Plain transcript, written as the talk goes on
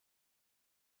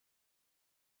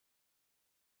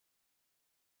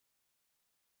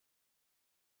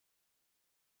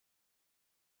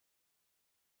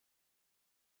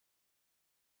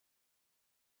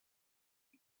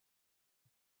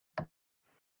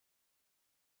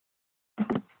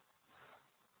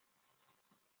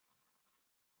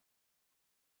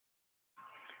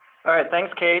All right,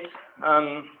 thanks, Kate.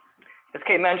 As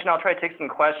Kate mentioned, I'll try to take some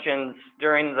questions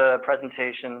during the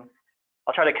presentation.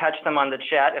 I'll try to catch them on the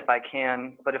chat if I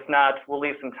can, but if not, we'll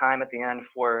leave some time at the end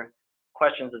for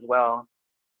questions as well.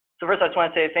 So first, I just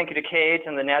want to say thank you to Kate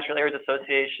and the Natural Areas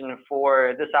Association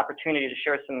for this opportunity to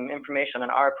share some information on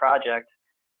our project.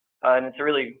 And it's a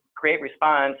really great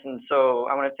response. And so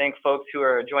I want to thank folks who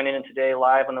are joining in today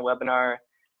live on the webinar,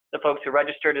 the folks who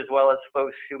registered, as well as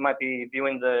folks who might be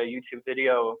viewing the YouTube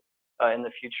video in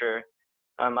the future.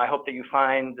 I hope that you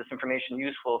find this information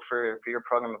useful for your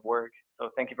program of work. So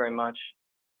thank you very much.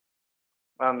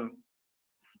 I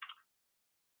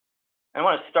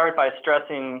want to start by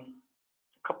stressing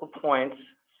a couple points.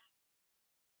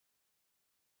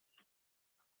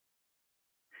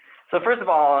 So first of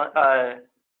all,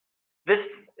 this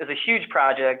is a huge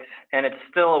project and it's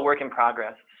still a work in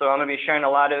progress. So I'm going to be sharing a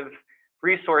lot of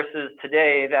resources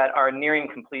today that are nearing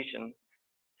completion.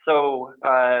 So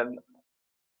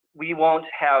we won't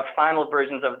have final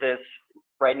versions of this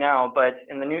right now, but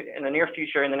in the near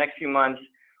future, in the next few months,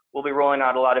 we'll be rolling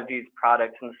out a lot of these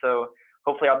products. And so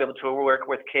hopefully I'll be able to work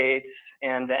with Kate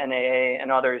and the NAA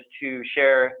and others to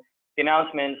share the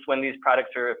announcements when these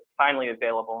products are finally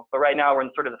available. But right now we're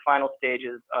in sort of the final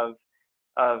stages of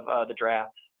the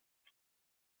draft.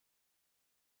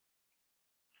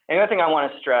 Another thing I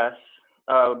want to stress,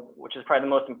 which is probably the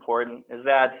most important, is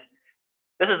that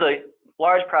this is a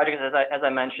large project, as I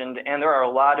mentioned, and there are a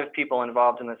lot of people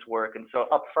involved in this work. And so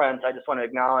up front, I just want to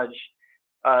acknowledge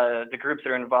the groups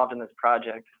that are involved in this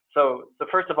project. So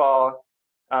first of all,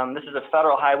 this is a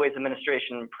Federal Highways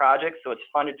Administration project, so it's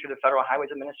funded through the Federal Highways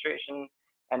Administration,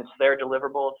 and it's their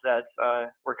deliverables that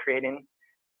we're creating.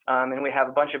 And we have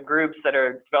a bunch of groups that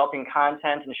are developing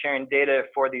content and sharing data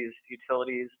for these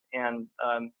utilities and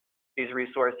these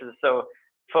resources. So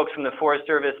folks from the Forest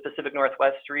Service Pacific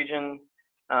Northwest region,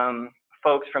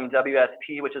 folks from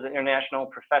WSP, which is an international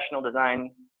professional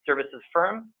design services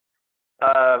firm,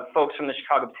 folks from the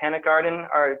Chicago Botanic Garden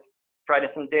are providing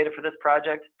some data for this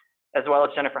project, as well as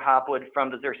Jennifer Hopwood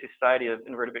from the Xerces Society of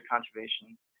Invertebrate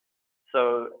Conservation.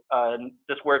 So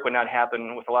this work would not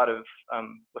happen with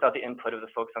without the input of the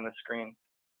folks on the screen.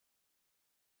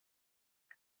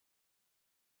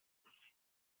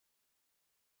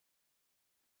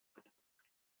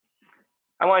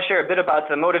 I want to share a bit about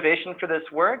the motivation for this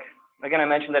work. Again, I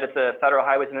mentioned that it's a Federal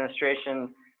Highways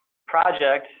Administration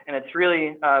project, and it's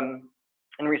really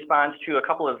in response to a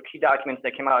couple of key documents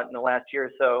that came out in the last year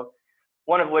or so,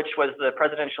 one of which was the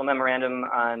Presidential Memorandum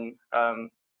on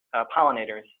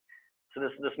pollinators. So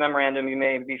this memorandum you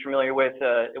may be familiar with,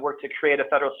 it worked to create a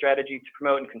federal strategy to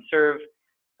promote and conserve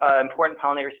important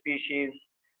pollinator species.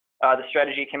 The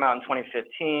strategy came out in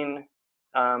 2015.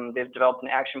 They've developed an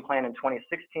action plan in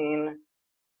 2016.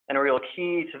 And a real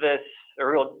key to this, a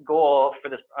real goal for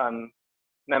this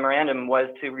memorandum was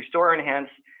to restore and enhance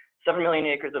 7 million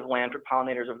acres of land for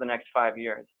pollinators over the next 5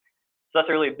 years. So that's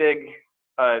a really big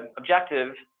objective.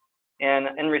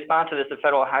 And in response to this, the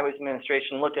Federal Highways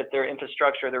Administration looked at their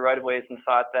infrastructure, their right-of-ways, and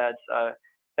thought that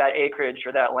that acreage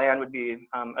or that land would be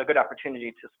a good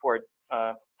opportunity to support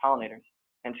pollinators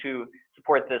and to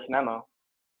support this memo.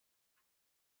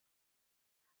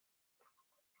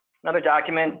 Another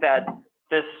document that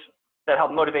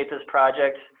helped motivate this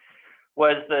project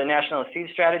was the National Seed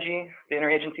Strategy, the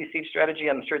Interagency Seed Strategy.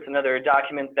 I'm sure it's another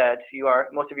document that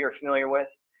most of you are familiar with.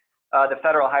 The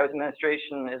Federal Highways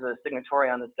Administration is a signatory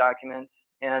on this document.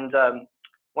 And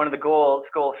one of the goals,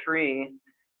 goal 3,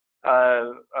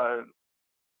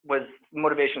 was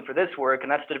motivation for this work,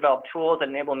 and that's to develop tools that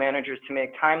enable managers to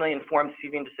make timely, informed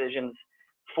seeding decisions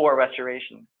for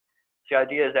restoration. So the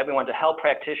idea is that we want to help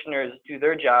practitioners do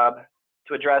their job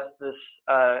to address this,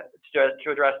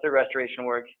 to address their restoration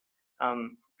work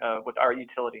with our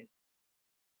utilities.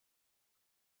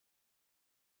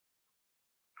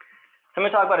 So I'm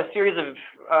going to talk about a series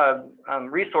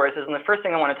of resources, and the first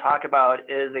thing I want to talk about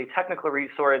is a technical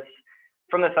resource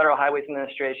from the Federal Highways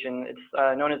Administration.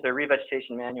 It's known as the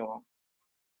Revegetation Manual.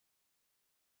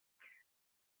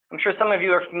 I'm sure some of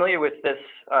you are familiar with this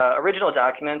original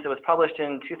document. It was published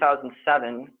in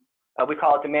 2007. We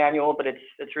call it the manual, but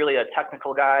it's really a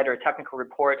technical guide or a technical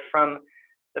report from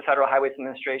the Federal Highways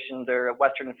Administration, their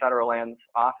Western Federal Lands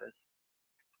Office.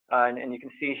 And you can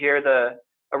see here the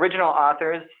original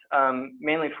authors,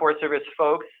 mainly Forest Service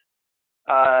folks,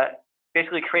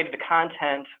 basically created the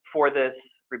content for this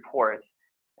report.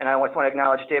 And I just want to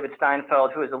acknowledge David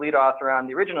Steinfeld, who is the lead author on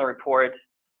the original report,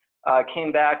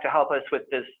 came back to help us with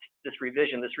this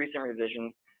revision, this recent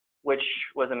revision, which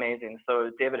was amazing.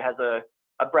 So David has a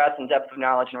breadth and depth of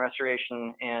knowledge in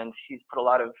restoration, and he's put a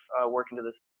lot of work into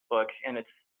this book, and it's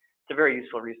a very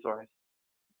useful resource.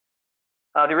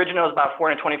 The original was about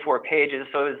 424 pages,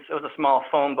 so it was a small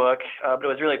phone book, but it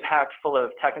was really packed full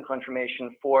of technical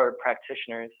information for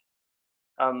practitioners.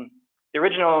 The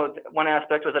original, one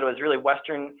aspect was that it was really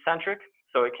Western-centric,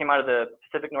 so it came out of the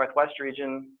Pacific Northwest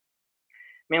region,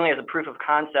 mainly as a proof of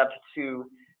concept to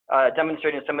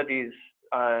demonstrating some of these,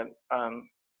 some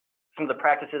of the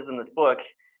practices in this book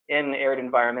in arid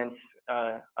environments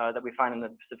that we find in the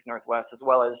Pacific Northwest, as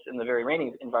well as in the very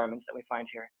rainy environments that we find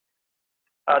here.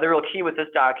 The real key with this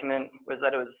document was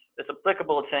that it's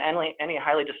applicable to any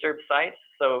highly disturbed sites.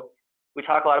 So we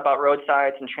talk a lot about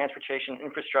roadsides and transportation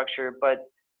infrastructure, but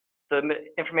the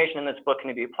information in this book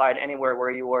can be applied anywhere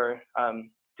where you are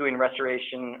doing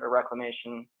restoration or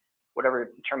reclamation,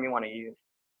 whatever term you want to use.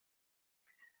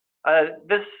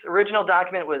 This original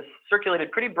document was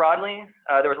circulated pretty broadly.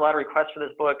 There was a lot of requests for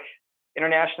this book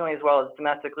internationally as well as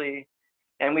domestically,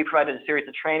 and we provided a series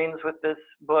of trainings with this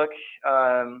book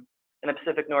in the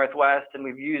Pacific Northwest, and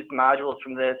we've used modules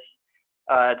from this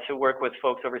to work with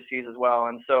folks overseas as well.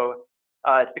 And so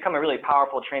it's become a really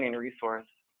powerful training resource.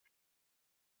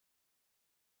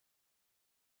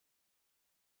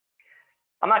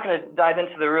 I'm not going to dive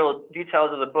into the real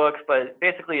details of the book, but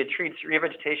basically it treats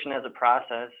revegetation as a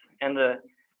process. And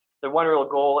the one real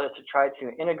goal is to try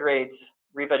to integrate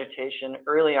revegetation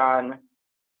early on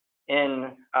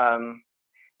in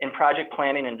project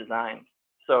planning and design.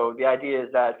 So the idea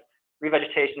is that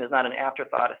revegetation is not an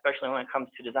afterthought, especially when it comes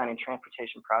to designing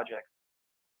transportation projects.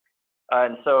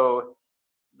 And so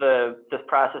this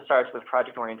process starts with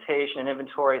project orientation and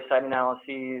inventory, site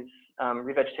analyses,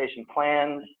 revegetation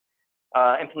plans,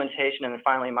 implementation, and then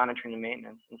finally monitoring and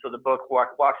maintenance. And so the book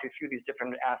walks you through these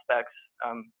different aspects,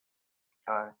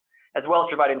 as well as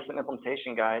providing some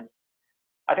implementation guides.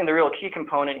 I think the real key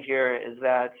component here is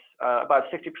that about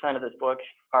 60% of this book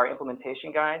are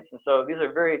implementation guides. And so these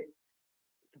are very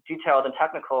detailed and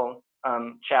technical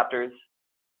chapters.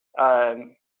 There's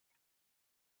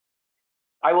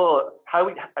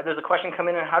a question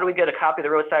coming in, how do we get a copy of the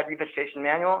roadside revegetation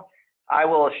manual? I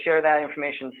will share that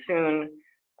information soon.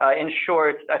 In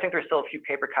short, I think there's still a few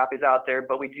paper copies out there,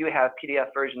 but we do have PDF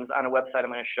versions on a website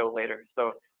I'm going to show later.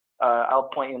 So I'll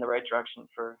point you in the right direction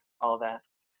for all of that.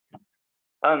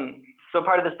 So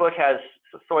part of this book has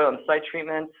soil and site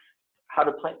treatments, how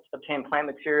to obtain plant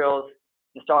materials,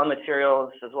 installing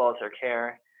materials, as well as their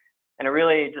care. And it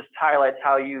really just highlights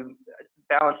how you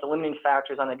balance the limiting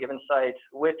factors on a given site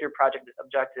with your project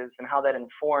objectives and how that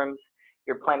informs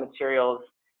your plant materials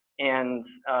and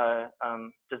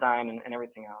design and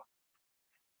everything else.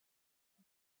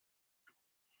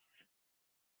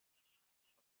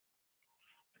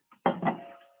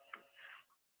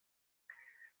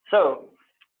 So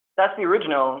that's the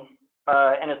original,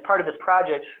 and as part of this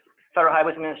project, Federal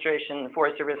Highways Administration and the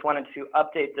Forest Service wanted to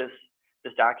update this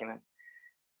document.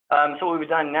 So what we've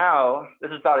done now, this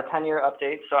is about a 10-year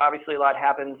update, so obviously a lot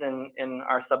happens in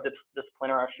our subdiscipline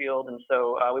or our field, and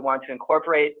so we wanted to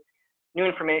incorporate new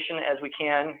information as we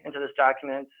can into this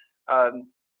document,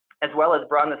 as well as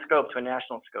broaden the scope to a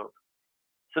national scope.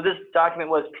 So this document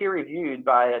was peer-reviewed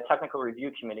by a technical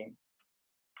review committee.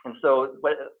 And so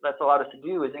what that's allowed us to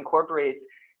do is incorporate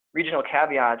regional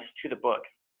caveats to the book.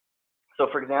 So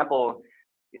for example,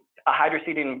 a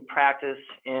hydroseeding practice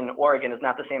in Oregon is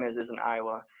not the same as it is in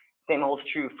Iowa. Same holds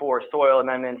true for soil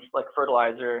amendments like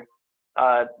fertilizer.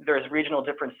 There's regional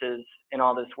differences in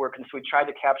all this work, and so we tried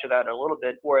to capture that a little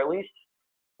bit, or at least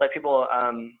let people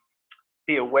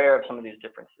be aware of some of these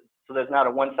differences. So there's not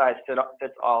a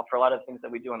one-size-fits-all for a lot of things that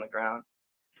we do on the ground.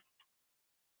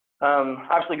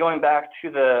 Obviously, going back to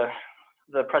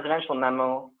the presidential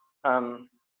memo,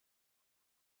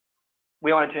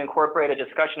 we wanted to incorporate a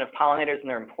discussion of pollinators and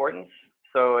their importance.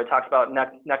 So it talks about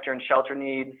nectar and shelter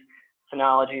needs,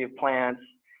 phenology of plants,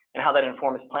 and how that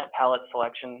informs plant palette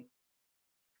selection.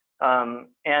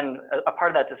 And a part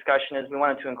of that discussion is we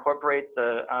wanted to incorporate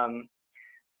the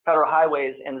Federal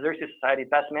Highways and the Xerces Society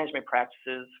best management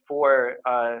practices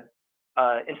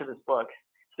into this book,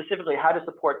 specifically how to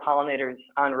support pollinators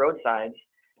on roadsides.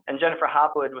 And Jennifer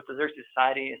Hopwood with the Xerces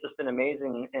Society has just been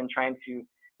amazing in trying to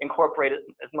incorporate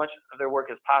as much of their work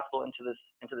as possible into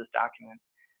this document.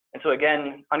 And so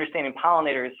again, understanding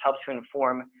pollinators helps to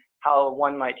inform how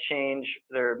one might change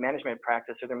their management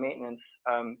practice or their maintenance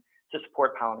to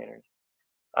support pollinators.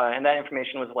 And that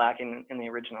information was lacking in the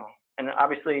original. And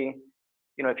obviously,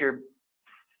 you know, if you're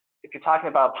talking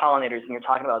about pollinators and you're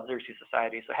talking about Xerces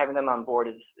Society, so having them on board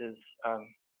is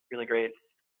really great.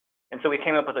 And so we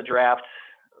came up with a draft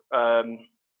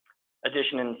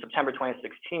edition in September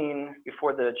 2016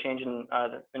 before the change in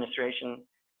the administration,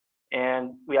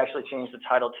 and we actually changed the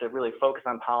title to really focus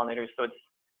on pollinators. So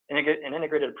an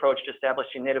integrated approach to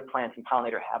establishing native plants and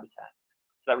pollinator habitats.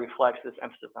 So that reflects this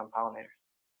emphasis on pollinators.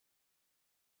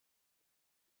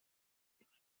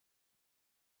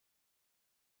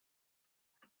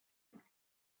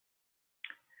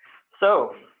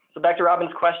 So back to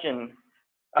Robin's question,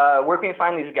 where can we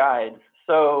find these guides?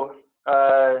 So,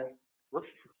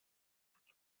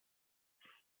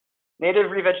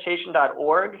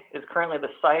 nativerevegetation.org is currently the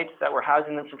site that we're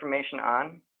housing this information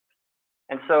on.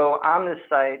 And so on this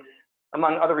site,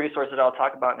 among other resources I'll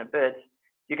talk about in a bit,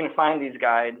 you can find these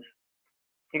guides.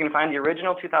 You can find the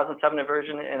original 2007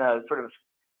 version in a sort of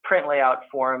print layout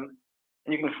form,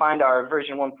 and you can find our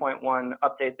version 1.1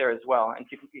 update there as well. And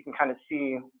so you can kind of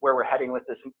see where we're heading with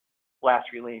this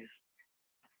last release.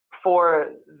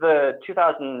 For the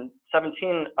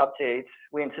 2017 update,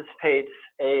 we anticipate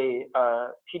a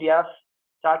PDF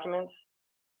document,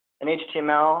 an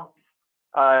HTML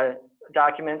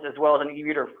document, as well as an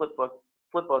e-reader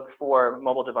flipbook for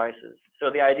mobile devices. So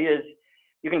the idea is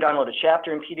you can download a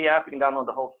chapter in PDF, you can download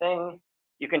the whole thing,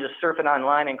 you can just surf it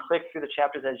online and click through the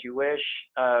chapters as you wish,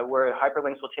 where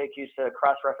hyperlinks will take you to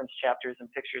cross-reference chapters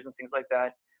and pictures and things like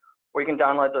that, or you can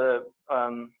download the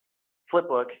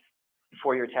flipbook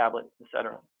for your tablet,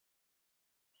 etc.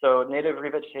 So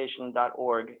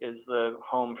nativerevegetation.org is the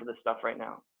home for this stuff right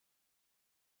now.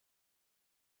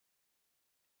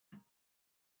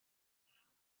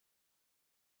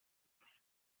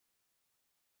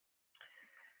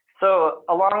 So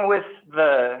along with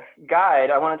the guide,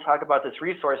 I want to talk about this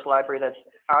resource library that's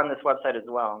on this website as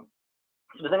well.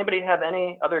 So does anybody have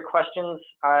any other questions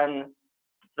on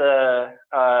the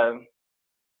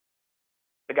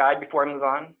guide before I move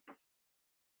on?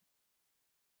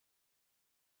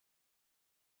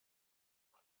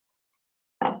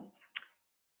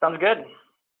 Sounds good.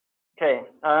 Okay.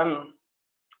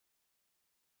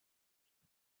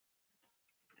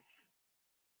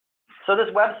 So this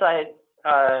website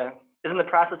is in the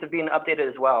process of being updated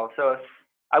as well. So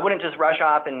I wouldn't just rush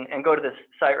off and go to this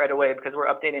site right away, because we're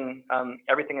updating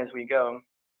everything as we go.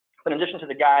 But in addition to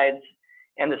the guides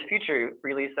and this future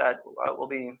release that we'll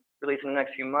be releasing in the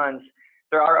next few months,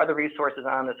 there are other resources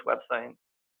on this website.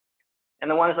 And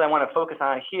the ones that I want to focus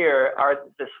on here are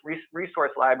this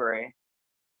resource library,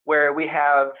 where we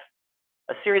have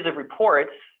a series of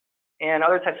reports and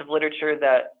other types of literature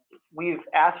that we've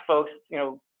asked folks,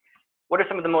 what are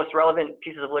some of the most relevant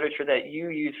pieces of literature that you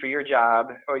use for your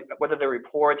job, or whether they're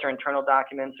reports or internal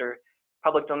documents or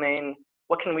public domain?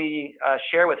 What can we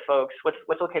share with folks?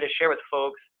 What's okay to share with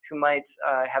folks who might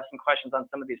have some questions on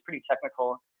some of these pretty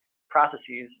technical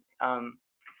processes?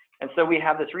 And so we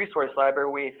have this resource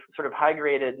library. We've sort of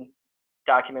high-graded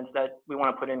documents that we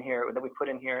want to put in here, that we put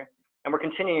in here, and we're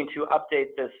continuing to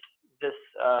update this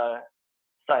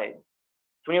site.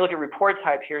 So when you look at report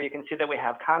type here, you can see that we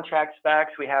have contract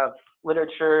specs, we have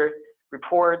literature,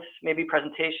 reports, maybe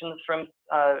presentations from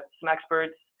some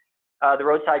experts, the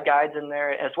roadside guides in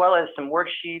there, as well as some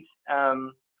worksheets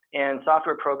and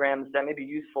software programs that may be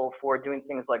useful for doing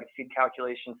things like seed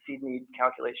calculations, seed need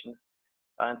calculations,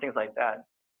 and things like that.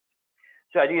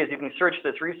 So the idea is you can search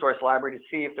this resource library to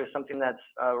see if there's something that's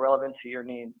relevant to your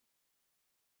needs.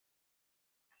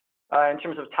 In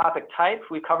terms of topic type,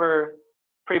 we cover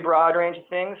pretty broad range of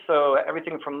things. So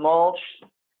everything from mulch,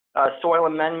 soil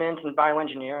amendment and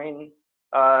bioengineering,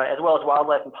 as well as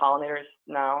wildlife and pollinators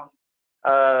now,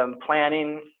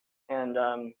 planning, and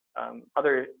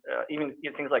other even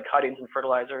things like cuttings and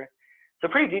fertilizer. So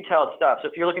pretty detailed stuff. So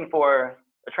if you're looking for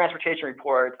a transportation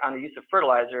report on the use of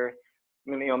fertilizer,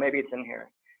 maybe it's in here.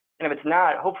 And if it's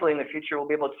not, hopefully in the future we'll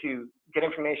be able to get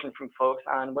information from folks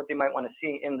on what they might want to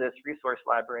see in this resource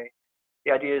library.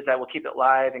 The idea is that we'll keep it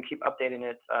live and keep updating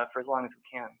it for as long as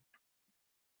we can.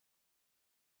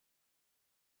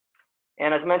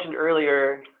 And as mentioned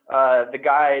earlier, the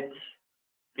guides,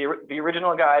 the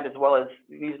original guide as well as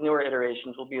these newer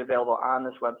iterations will be available on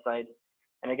this website.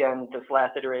 And again, this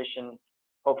last iteration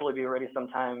hopefully be ready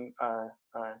sometime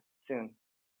soon.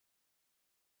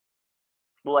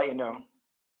 We'll let you know.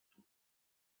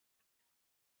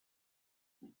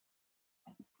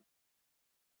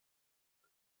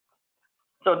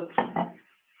 So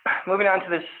moving on to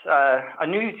this, a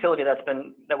new utility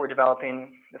that we're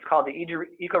developing. It's called the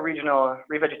ecoregional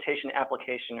revegetation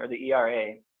application, or the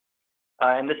ERA.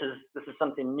 And this is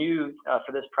something new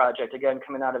for this project. Again,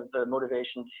 coming out of the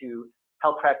motivation to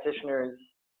help practitioners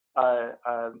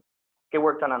get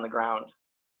work done on the ground.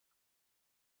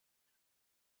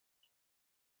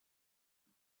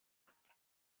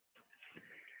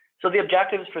 So the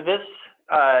objectives for this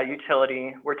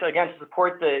utility were to, again, to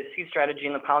support the seed strategy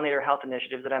and the pollinator health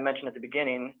initiatives that I mentioned at the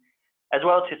beginning, as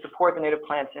well as to support the native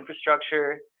plants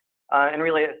infrastructure, and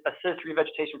really assist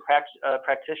revegetation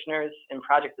practitioners in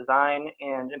project design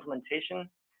and implementation,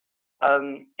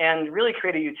 and really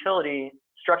create a utility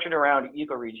structured around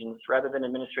ecoregions rather than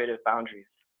administrative boundaries.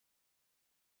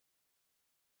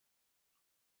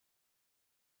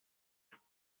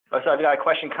 So I've got a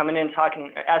question coming in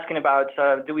asking about,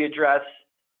 do we address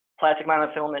plastic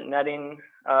monofilament netting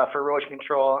for erosion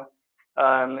control?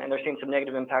 And they're seeing some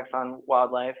negative impacts on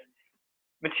wildlife.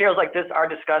 Materials like this are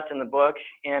discussed in the book,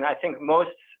 and I think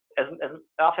as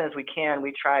often as we can,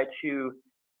 we try to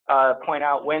point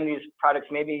out when these products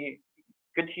may be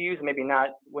good to use, maybe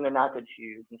not, when they're not good to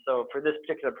use. And so for this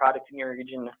particular product in your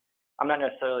region, I'm not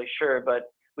necessarily sure,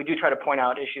 but we do try to point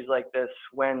out issues like this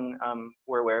when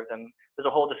we're aware of them. There's a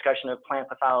whole discussion of plant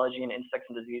pathology and insects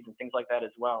and disease and things like that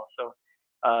as well. So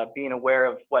being aware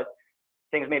of what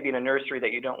things may be in a nursery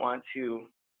that you don't want to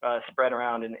spread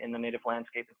around in the native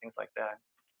landscape and things like that.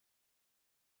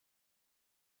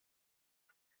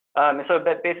 And so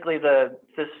basically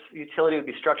this utility would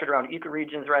be structured around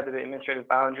ecoregions rather than administrative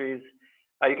boundaries.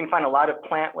 You can find a lot of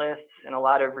plant lists and a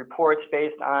lot of reports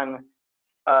based on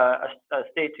a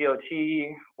state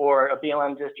DOT or a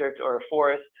BLM district or a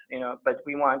forest, but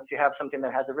we want to have something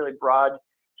that has a really broad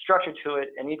structure to it,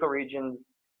 and ecoregions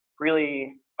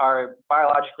really are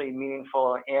biologically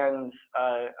meaningful and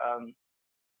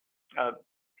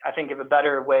I think give a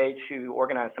better way to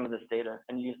organize some of this data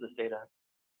and use this data.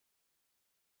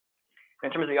 In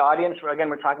terms of the audience,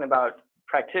 again, we're talking about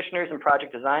practitioners and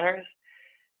project designers,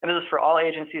 and this is for all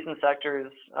agencies and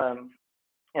sectors,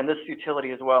 and this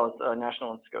utility as well is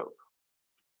national in scope.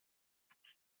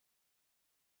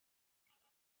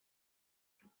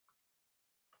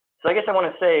 So I guess I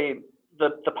want to say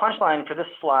the punchline for this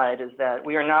slide is that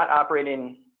we are not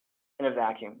operating in a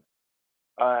vacuum.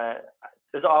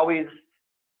 There's always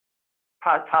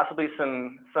possibly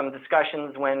some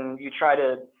discussions when you try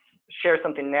to share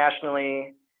something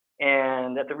nationally,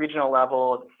 and at the regional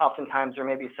level, oftentimes there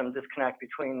may be some disconnect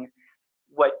between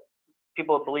what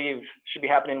people believe should be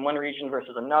happening in one region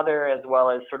versus another, as well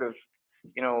as sort of,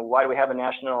 why do we have a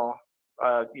national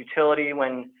utility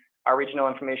when our regional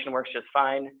information works just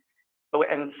fine?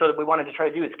 And so what we wanted to try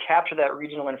to do is capture that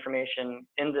regional information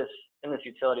in this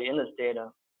utility, in this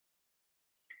data.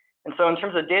 And so in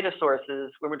terms of data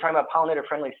sources, when we're talking about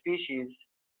pollinator-friendly species,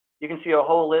 you can see a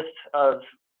whole list of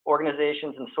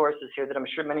organizations and sources here that I'm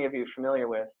sure many of you are familiar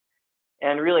with.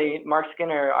 And really, Mark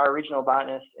Skinner, our regional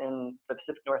botanist in the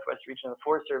Pacific Northwest region of the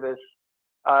Forest Service,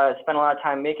 spent a lot of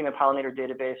time making a pollinator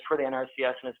database for the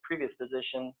NRCS in his previous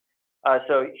position.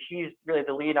 So he's really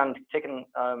the lead on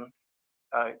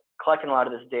collecting a lot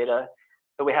of this data.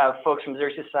 So we have folks from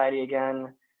Xerces Society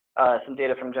again, some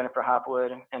data from Jennifer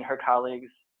Hopwood and her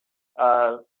colleagues,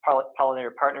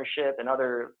 Pollinator Partnership, and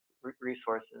other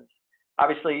resources.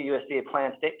 Obviously, USDA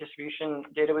plant state distribution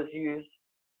data was used,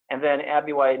 and then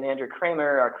Abby White and Andrew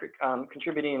Kramer are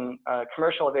contributing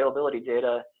commercial availability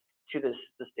data to this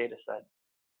data set.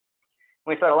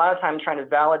 We spent a lot of time trying to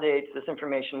validate this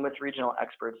information with regional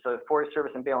experts, so Forest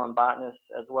Service and BLM botanists,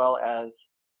 as well as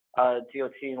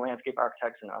DOT, landscape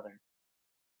architects, and others.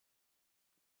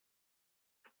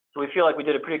 So we feel like we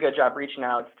did a pretty good job reaching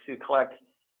out to collect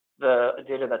the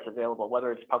data that's available,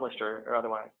 whether it's published or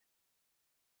otherwise.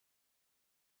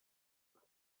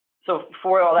 So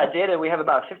for all that data, we have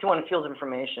about 51 fields of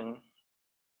information.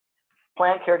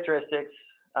 Plant characteristics,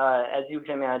 as you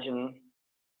can imagine,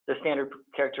 the standard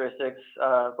characteristics,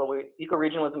 but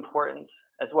ecoregional is important,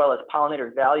 as well as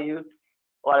pollinator value.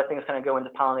 A lot of things kind of go into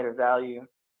pollinator value,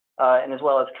 and as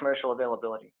well as commercial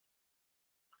availability.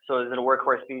 So is it a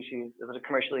workhorse species? Is it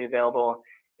commercially available?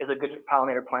 Is it a good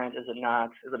pollinator plant? Is it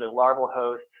not? Is it a larval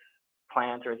host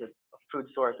plant, or is it a food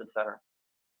source, et cetera?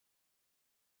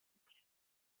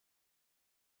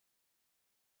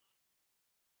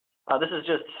 This is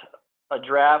just a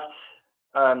draft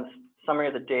summary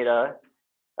of the data.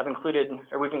 We've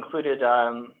included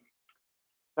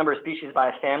number of species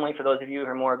by family. For those of you who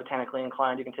are more botanically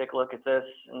inclined, you can take a look at this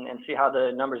and see how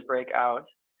the numbers break out.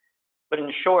 But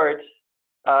in short,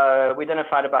 we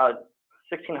identified about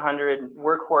 1,600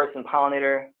 workhorse and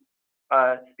pollinator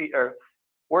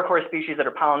workhorse species that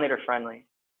are pollinator friendly.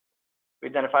 We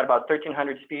identified about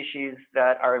 1,300 species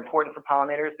that are important for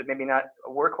pollinators, but maybe not a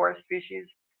workhorse species,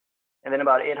 and then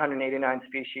about 889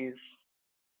 species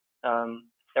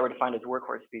that were defined as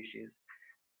workhorse species.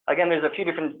 Again, there's a few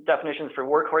different definitions for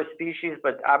workhorse species,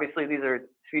 but obviously these are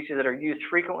species that are used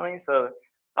frequently, so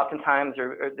oftentimes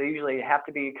they usually have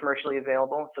to be commercially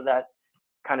available, so that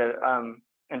kind of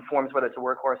informs whether it's a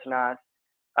workhorse or not.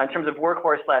 In terms of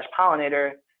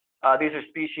workhorse/pollinator, these are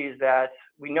species that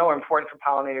we know are important for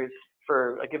pollinators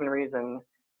for a given reason,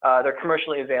 they're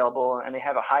commercially available and they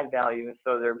have a high value,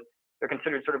 so they're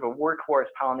considered sort of a workhorse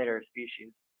pollinator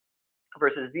species.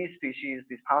 Versus these species,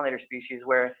 these pollinator species,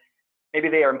 where maybe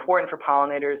they are important for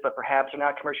pollinators, but perhaps they're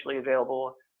not commercially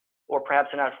available, or perhaps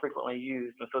they're not frequently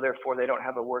used, and so therefore they don't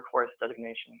have a workhorse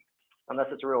designation. And that's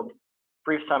just a real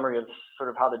brief summary of sort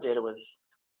of how the data was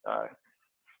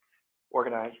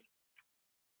organized.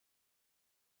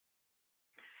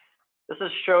 This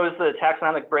just shows the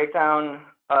taxonomic breakdown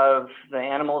of the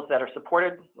animals that are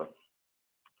supported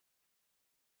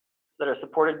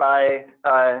by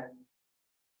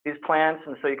these plants,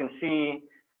 and so you can see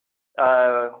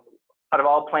out of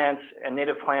all plants and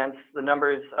native plants, the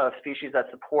numbers of species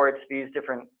that support these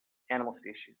different animal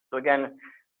species. So again,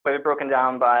 whether broken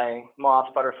down by moths,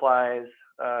 butterflies,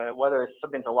 whether it's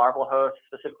something's a larval host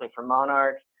specifically for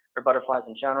monarchs or butterflies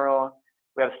in general.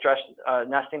 We have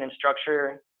nesting and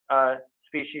structure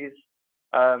species,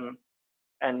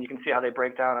 and you can see how they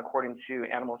break down according to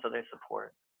animals that they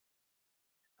support.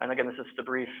 And again, this is just a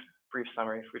brief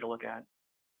summary for you to look at.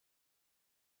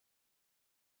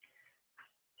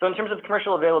 So in terms of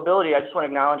commercial availability, I just want to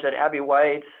acknowledge that Abby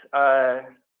White,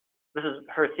 this is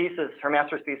her thesis, her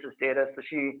master's thesis data. So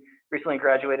she recently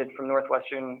graduated from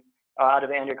Northwestern out of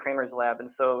Andrea Kramer's lab.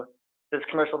 And so this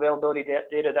commercial availability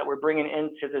data that we're bringing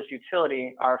into this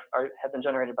utility have been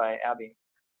generated by Abby.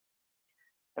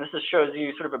 And this just shows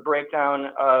you sort of a breakdown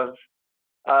of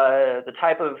the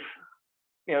type of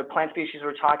plant species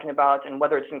we're talking about and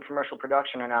whether it's in commercial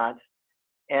production or not,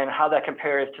 and how that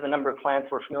compares to the number of plants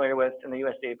we're familiar with in the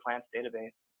USDA plants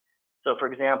database. So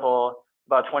for example,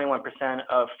 about 21%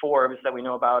 of forbs that we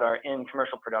know about are in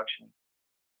commercial production.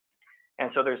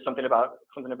 And so there's something about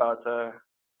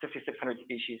 5,600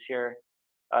 species here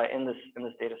in this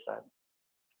data set.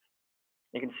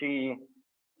 You can see,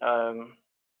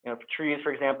 for trees,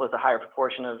 for example, is a higher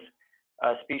proportion of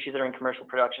species that are in commercial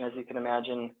production, as you can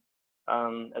imagine,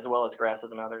 as well as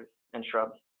grasses and others, and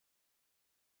shrubs.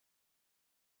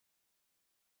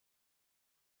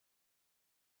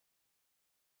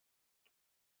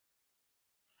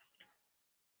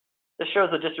 This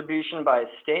shows the distribution by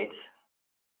state.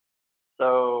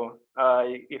 So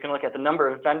you can look at the number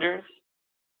of vendors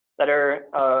that are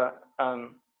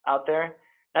out there.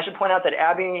 And I should point out that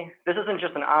Abby, this isn't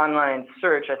just an online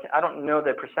search. I don't know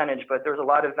the percentage, but there's a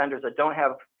lot of vendors that don't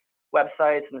have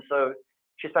websites, and so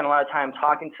she spent a lot of time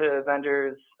talking to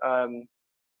vendors,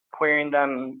 querying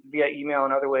them via email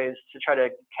and other ways to try to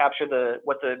capture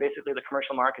basically the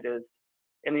commercial market is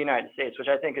in the United States, which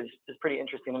I think is pretty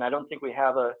interesting. And I don't think we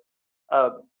have a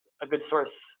good source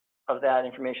of that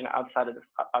information outside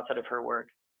of her work.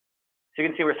 So you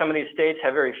can see where some of these states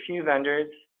have very few vendors,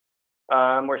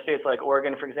 where states like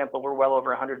Oregon, for example, we're well over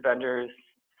 100 vendors.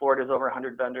 Florida's over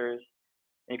 100 vendors.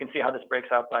 And you can see how this breaks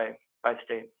out by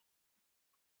state.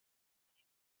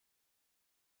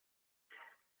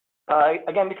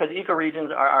 Again, because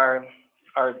ecoregions are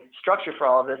structured for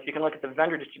all of this, you can look at the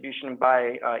vendor distribution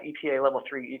by EPA level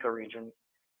 3 ecoregions.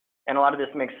 And a lot of this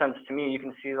makes sense to me. You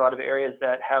can see a lot of areas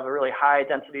that have a really high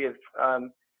density of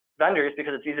vendors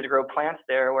because it's easy to grow plants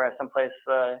there, whereas someplace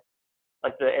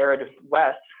like the arid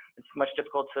West, it's much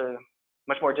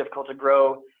more difficult to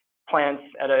grow plants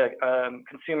at a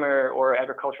consumer or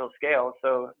agricultural scale.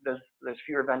 So there's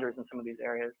fewer vendors in some of these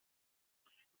areas.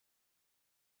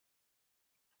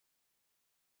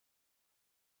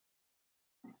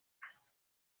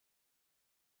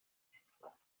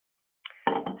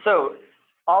 So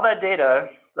all that data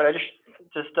that I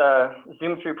just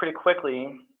zoomed through pretty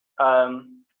quickly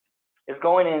is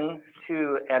going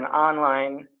into an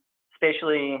online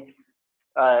spatially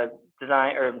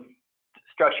designed or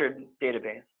structured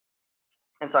database.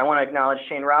 And so I want to acknowledge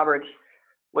Shane Roberts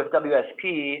with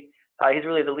WSP. He's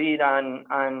really the lead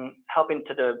on helping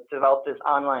to develop this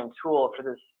online tool for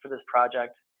this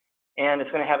project. And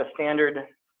it's going to have a standard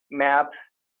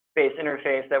map-based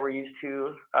interface that we're used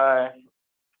to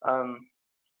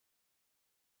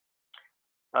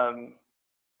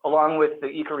along with the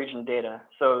ecoregion data.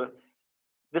 So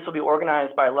this will be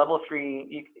organized by level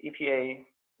 3 EPA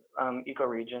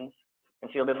ecoregions. And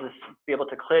so you'll be able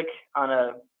to click on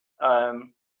a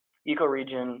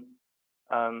ecoregion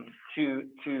to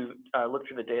look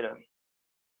through the data.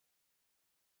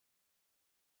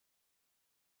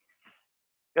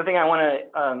 The other thing I want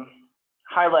to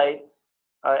highlight,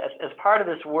 as part of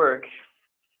this work,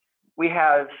 we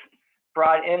have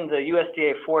brought in the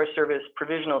USDA Forest Service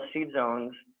provisional seed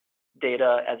zones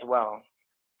data as well.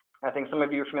 I think some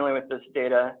of you are familiar with this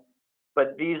data,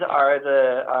 but these are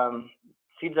the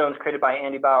seed zones created by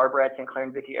Andy Bauer, Brad St. Clair,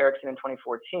 and Vicki Erickson in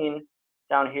 2014.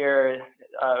 Down here,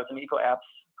 it's an EcoApps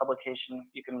publication.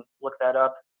 You can look that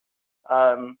up.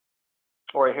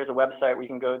 or here's a website where you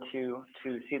can go to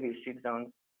see these seed zones.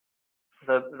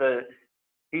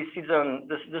 These seed zones,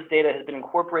 this data has been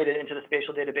incorporated into the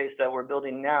spatial database that we're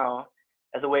building now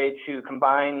as a way to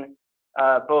combine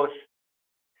both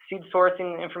seed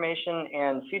sourcing information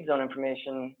and seed zone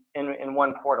information in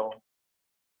one portal.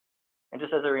 And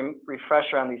just as a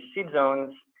refresher on these seed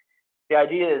zones, the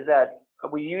idea is that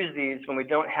we use these when we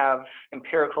don't have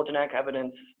empirical genetic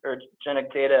evidence or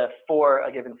genetic data for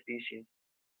a given species.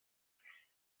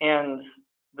 And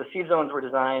the seed zones were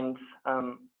designed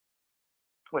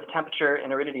with temperature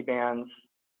and aridity bands,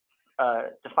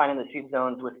 defining the seed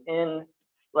zones within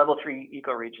level 3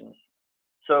 ecoregions.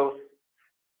 So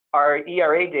our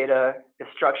ERA data is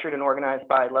structured and organized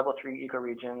by level 3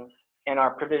 ecoregions, and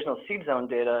our provisional seed zone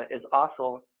data is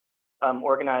also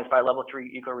organized by level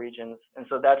 3 ecoregions. And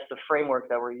so that's the framework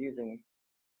that we're using.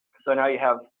 So now you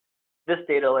have this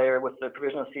data layer with the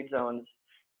provisional seed zones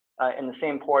in the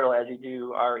same portal as you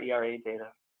do our ERA data.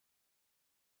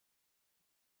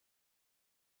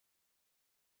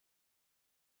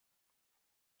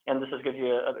 And this just gives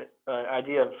you an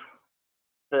idea of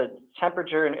the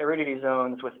temperature and aridity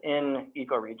zones within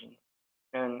ecoregions.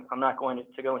 And I'm not going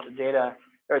to go into data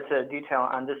or to detail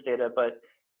on this data, but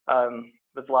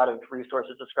there's a lot of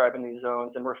resources describing these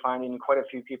zones, and we're finding quite a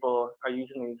few people are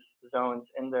using these zones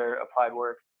in their applied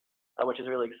work, which is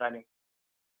really exciting.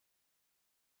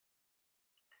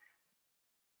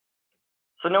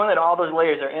 So knowing that all those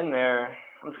layers are in there,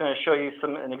 I'm just going to show you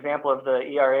an example of the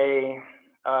ERA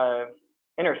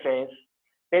interface.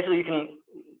 Basically, you can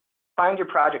find your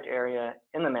project area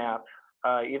in the map,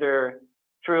 either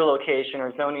through a location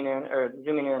or zoning in or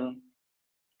zooming in,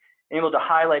 and able to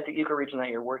highlight the ecoregion that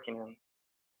you're working in.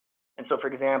 And so, for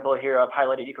example, here I've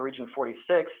highlighted ecoregion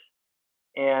 46,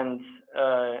 and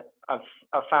I've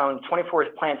found 24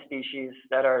 plant species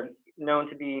that are known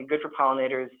to be good for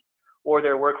pollinators, or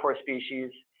they're workhorse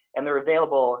species, and they're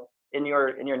available in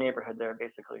your neighborhood there,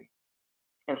 basically.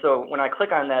 And so when I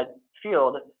click on that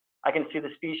field, I can see the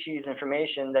species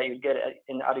information that you'd get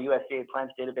out of USDA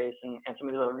plants database and some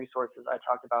of the other resources I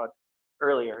talked about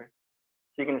earlier.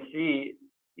 So you can see,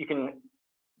 you can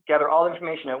gather all the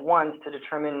information at once to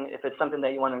determine if it's something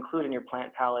that you want to include in your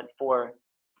plant palette for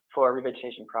a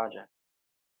revegetation project.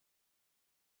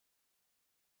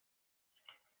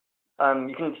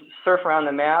 You can surf around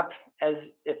the map as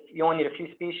if you only need a few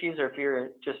species, or if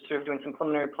you're just sort of doing some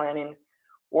preliminary planning,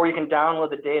 or you can download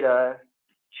the data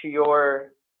to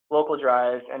your local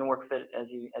drive and work with it as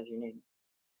you need.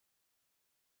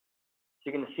 So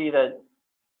you can see that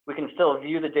we can still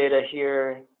view the data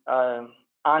here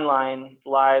online,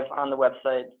 live on the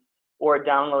website, or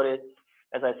download it,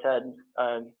 as I said,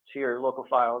 to your local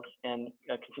files and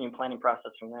continue planning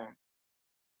process from there.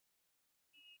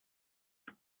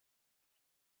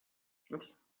 Oops.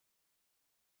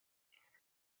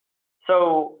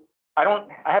 So I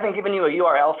haven't given you a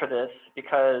URL for this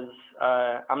because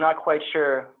I'm not quite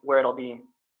sure where it'll be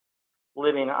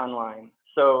living online.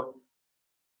 So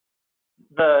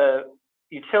the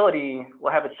utility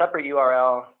will have a separate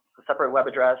URL, a separate web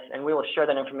address, and we will share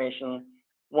that information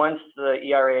once the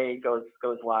ERA goes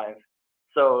live.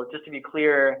 So just to be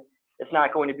clear, it's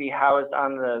not going to be housed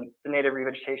on the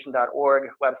nativerevegetation.org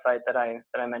website that I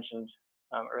mentioned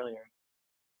earlier.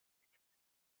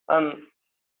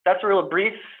 That's a real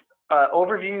brief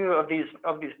overview of these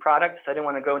products. I didn't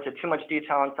want to go into too much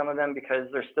detail on some of them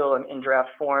because they're still in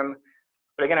draft form.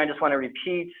 But again, I just want to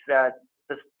repeat that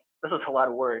this is a lot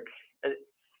of work.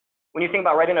 When you think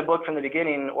about writing a book from the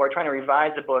beginning or trying to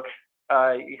revise a book,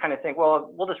 you kind of think, well,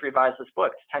 we'll just revise this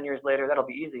book. 10 years later, that'll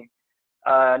be easy.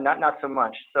 Not so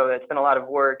much. So it's been a lot of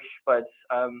work, but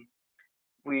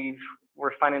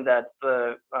we're finding that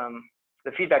the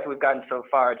feedback that we've gotten so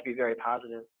far to be very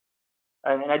positive.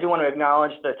 And I do want to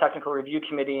acknowledge the technical review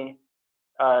committee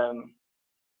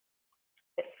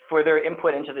for their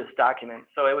input into this document.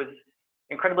 So it was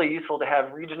incredibly useful to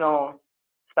have regional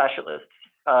specialists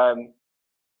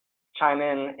chime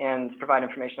in and provide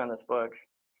information on this book.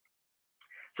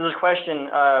 So this question,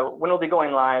 when will it be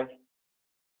going live?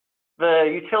 The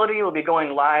utility will be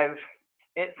going live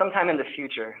sometime in the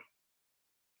future,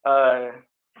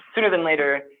 sooner than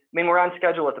later. I mean, we're on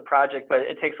schedule with the project, but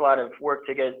it takes a lot of work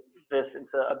to get this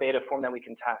into a beta form that we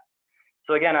can test.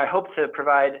 So again, I hope to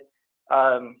provide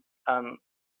updates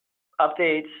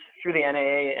through the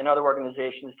NAA and other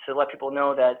organizations to let people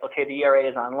know that, okay, the ERA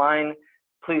is online,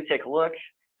 please take a look,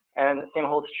 and the same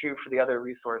holds true for the other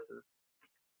resources.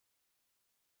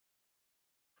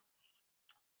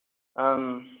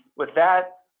 With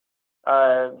that,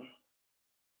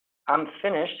 I'm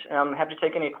finished, and I'm happy to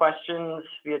take any questions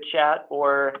via chat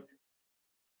or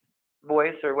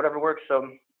voice or whatever works. So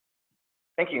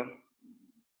thank you.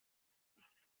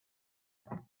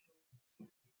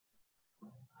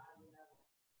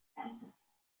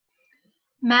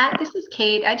 Matt, this is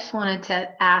Kate. I just wanted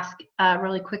to ask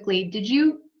really quickly, did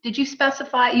you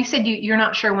specify, you said you're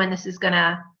not sure when this is going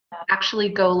to actually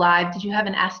go live. Did you have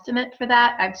an estimate for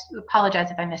that? I apologize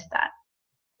if I missed that.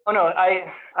 Oh no,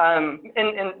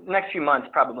 in the next few months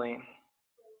probably.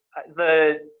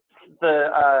 The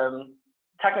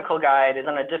technical guide is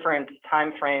on a different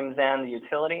time frame than the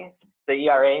utility, the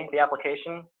ERA, the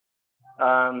application.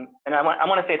 And I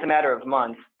want to say it's a matter of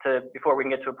months before we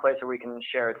can get to a place where we can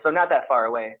share it. So not that far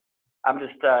away. I'm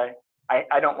just,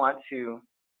 I don't want to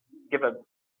give a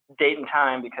date and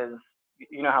time because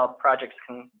you know how projects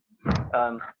can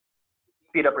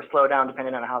speed up or slow down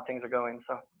depending on how things are going.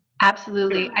 So.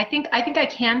 Absolutely. I think I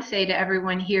can say to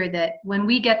everyone here that when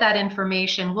we get that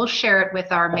information, we'll share it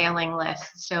with our mailing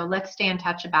list. So let's stay in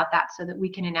touch about that so that we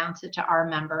can announce it to our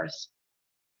members.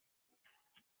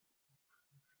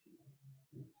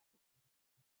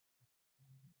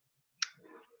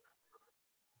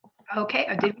 Okay.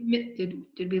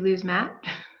 Did we lose Matt?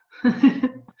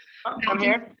 I'm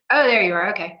here. Oh, there you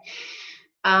are. Okay.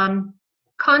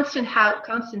 Constance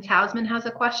Hausman has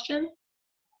a question.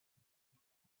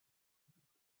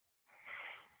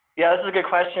 Yeah, this is a good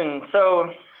question.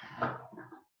 So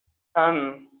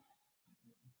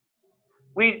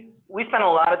we spend a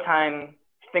lot of time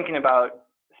thinking about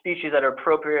species that are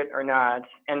appropriate or not,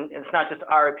 and it's not just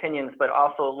our opinions, but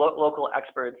also local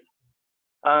experts.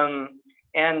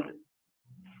 And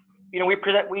you know,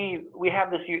 we have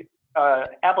this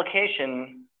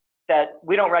application that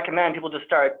we don't recommend people just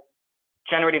start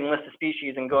generating a list of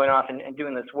species and going off and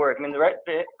doing this work. I mean,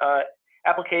 the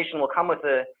application will come with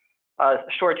a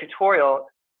short tutorial,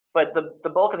 but the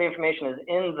bulk of the information is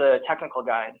in the technical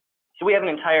guide. So we have an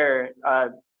entire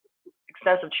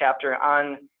extensive chapter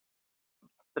on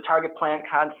the target plant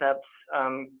concepts,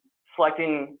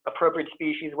 selecting appropriate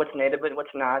species, what's native and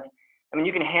what's not. I mean,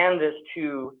 you can hand this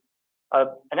to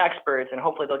an expert and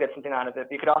hopefully they'll get something out of it.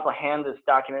 But you could also hand this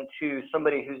document to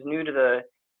somebody who's new to the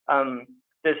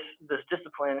this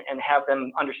discipline and have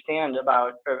them understand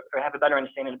about or have a better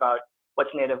understanding about what's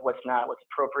native, what's not, what's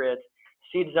appropriate,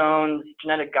 seed zones,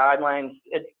 genetic guidelines.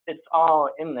 It's all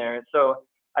in there. So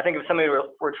I think if somebody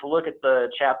were to look at the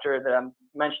chapter that I'm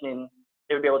mentioning,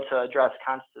 they would be able to address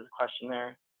Constance's question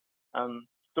there.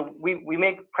 So we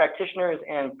make practitioners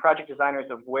and project designers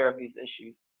aware of these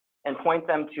issues and point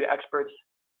them to experts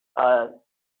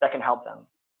that can help them.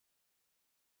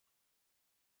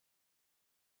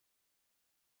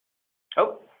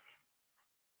 Oh,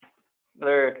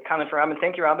 another comment for Robin.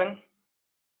 Thank you, Robin.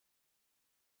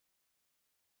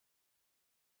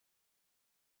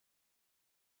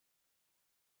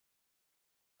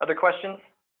 Other questions?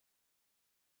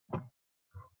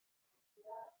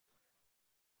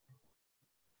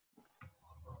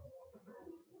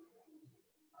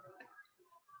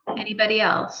 Anybody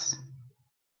else?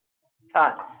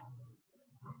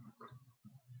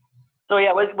 So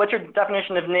yeah, what's your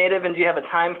definition of native, and do you have a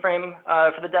time frame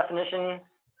for the definition?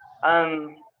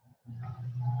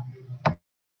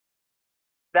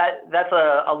 That's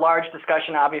a large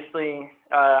discussion, obviously.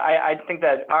 I think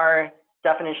that our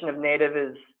definition of native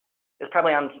is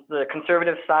probably on the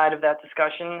conservative side of that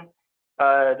discussion.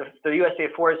 The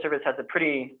USDA Forest Service has a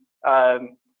pretty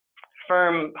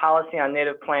firm policy on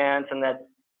native plants, and that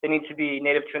they need to be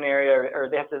native to an area, or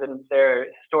they have to have been there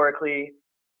historically.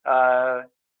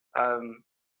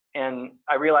 And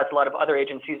I realize a lot of other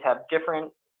agencies have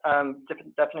different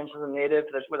definitions of native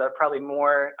that are probably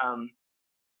more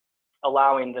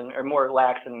allowing than, or more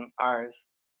lax than ours.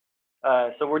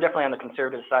 So we're definitely on the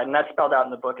conservative side, and that's spelled out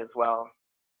in the book as well.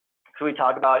 So we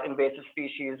talk about invasive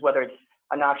species, whether it's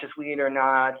a noxious weed or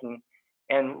not,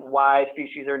 and why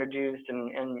species are introduced,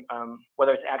 and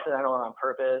whether it's accidental or on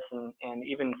purpose, and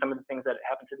even some of the things that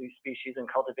happen to these species in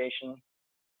cultivation.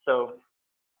 So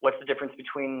what's the difference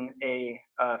between a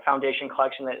foundation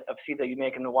collection of seed that you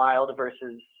make in the wild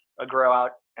versus a grow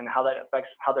out, and how that affects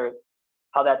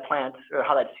how that plant or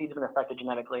how that seed's been affected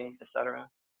genetically, etc.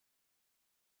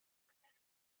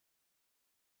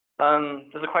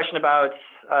 There's a question about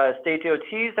state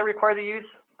DOTs that require the use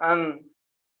of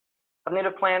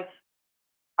native plants.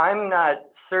 I'm not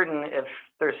certain if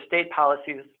there's state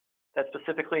policies that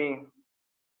specifically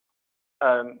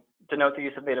denote the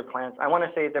use of native plants. I want to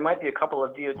say there might be a couple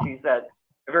of DOTs that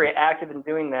are very active in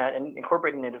doing that and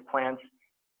incorporating native plants,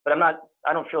 but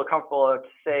I don't feel comfortable to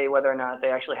say whether or not they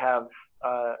actually have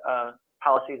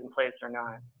policies in place or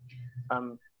not.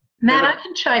 Matt, I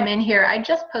can chime in here. I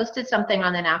just posted something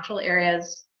on the Natural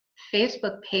Areas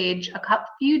Facebook page a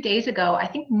few days ago. I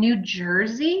think New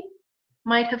Jersey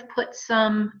might have put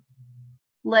some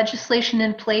legislation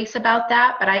in place about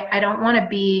that, but I don't want to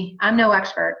be, I'm no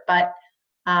expert, but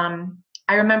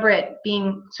I remember it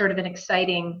being sort of an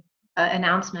exciting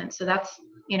announcement. So that's,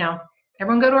 you know,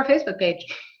 everyone go to our Facebook page.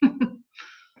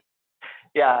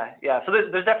 Yeah. So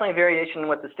there's definitely variation in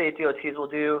what the state DOTs will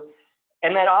do.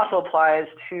 And that also applies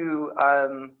to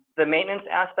the maintenance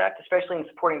aspect, especially in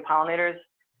supporting pollinators.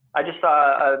 I just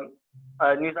saw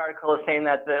a news article saying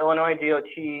that the Illinois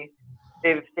DOT,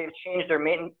 they've changed their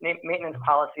maintenance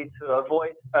policy to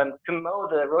avoid, to mow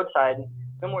the roadside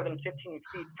no more than 15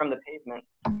 feet from the pavement.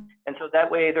 And so that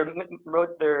way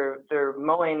they're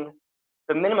mowing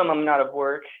the minimum amount of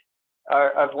work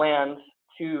of land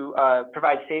to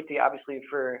provide safety, obviously,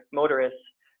 for motorists,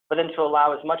 but then to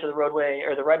allow as much of the roadway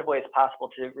or the right-of-way as possible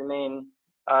to remain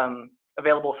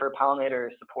available for pollinator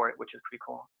support, which is pretty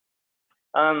cool.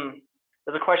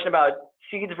 There's a question about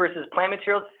seeds versus plant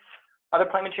materials. Other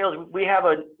plant materials, we have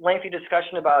a lengthy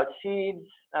discussion about seeds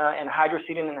and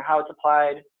hydroseeding and how it's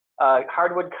applied.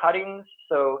 Hardwood cuttings,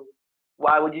 so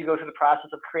why would you go through the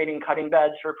process of creating cutting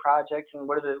beds for projects, and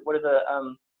what are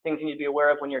the things you need to be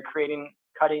aware of when you're creating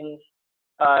cuttings?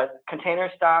 Container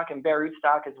stock and bare root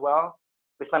stock as well.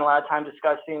 We spent a lot of time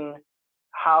discussing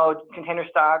how container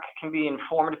stock can be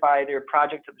informed by their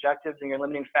project objectives and your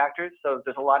limiting factors. So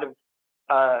there's a lot of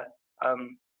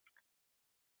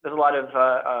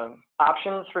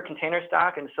options for container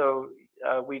stock, and so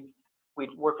we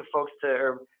work with folks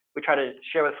we try to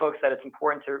share with folks that it's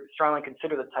important to strongly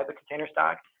consider the type of container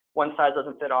stock. One size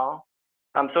doesn't fit all.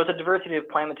 So it's a diversity of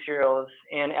plant materials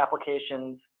and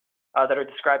applications that are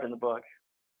described in the book.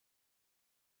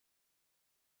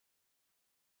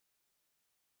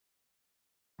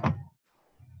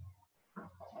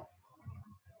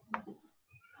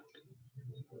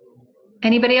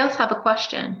 Anybody else have a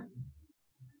question?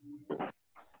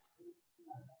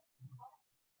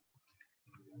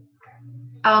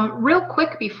 Real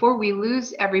quick before we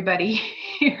lose everybody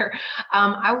here,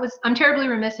 I'm terribly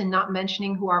remiss in not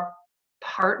mentioning who our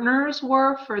partners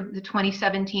were for the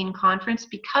 2017 conference,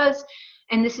 because,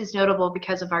 and this is notable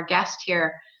because of our guest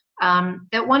here,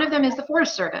 that one of them is the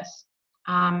Forest Service.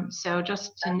 So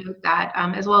just to note that,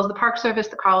 as well as the Park Service,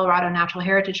 the Colorado Natural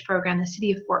Heritage Program, the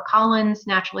City of Fort Collins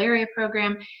Natural Area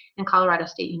Program, and Colorado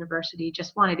State University.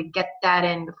 Just wanted to get that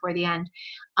in before the end.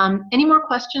 Any more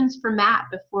questions for Matt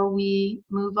before we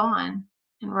move on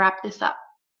and wrap this up?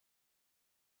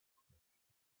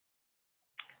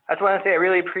 I just want to say I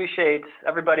really appreciate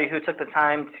everybody who took the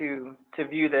time to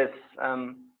view this.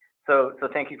 So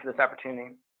thank you for this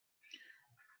opportunity.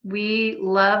 We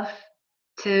love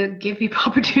to give people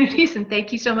opportunities, and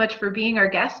thank you so much for being our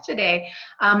guest today.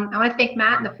 I want to thank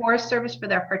Matt and the Forest Service for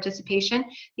their participation.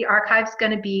 The archive's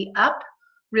going to be up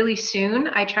really soon.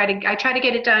 I try to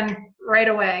get it done right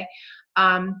away,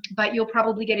 but you'll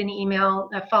probably get an email,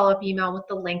 a follow-up email with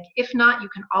the link. If not, you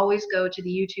can always go to the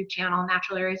YouTube channel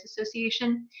Natural Areas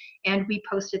Association, and we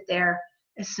post it there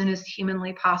as soon as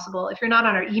humanly possible. If you're not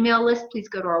on our email list, please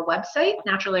go to our website,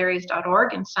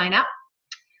 naturalareas.org, and sign up.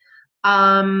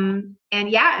 And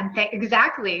yeah, and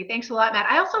exactly. Thanks a lot, Matt.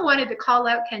 I also wanted to call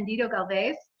out Candido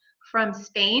Galvez from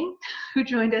Spain, who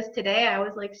joined us today. I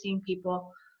always like seeing people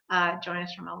join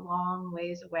us from a long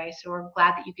ways away. So we're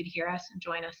glad that you could hear us and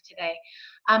join us today.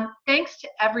 Thanks to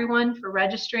everyone for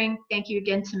registering. Thank you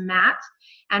again to Matt.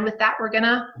 And with that, we're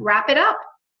gonna wrap it up.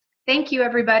 Thank you,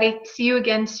 everybody. See you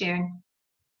again soon.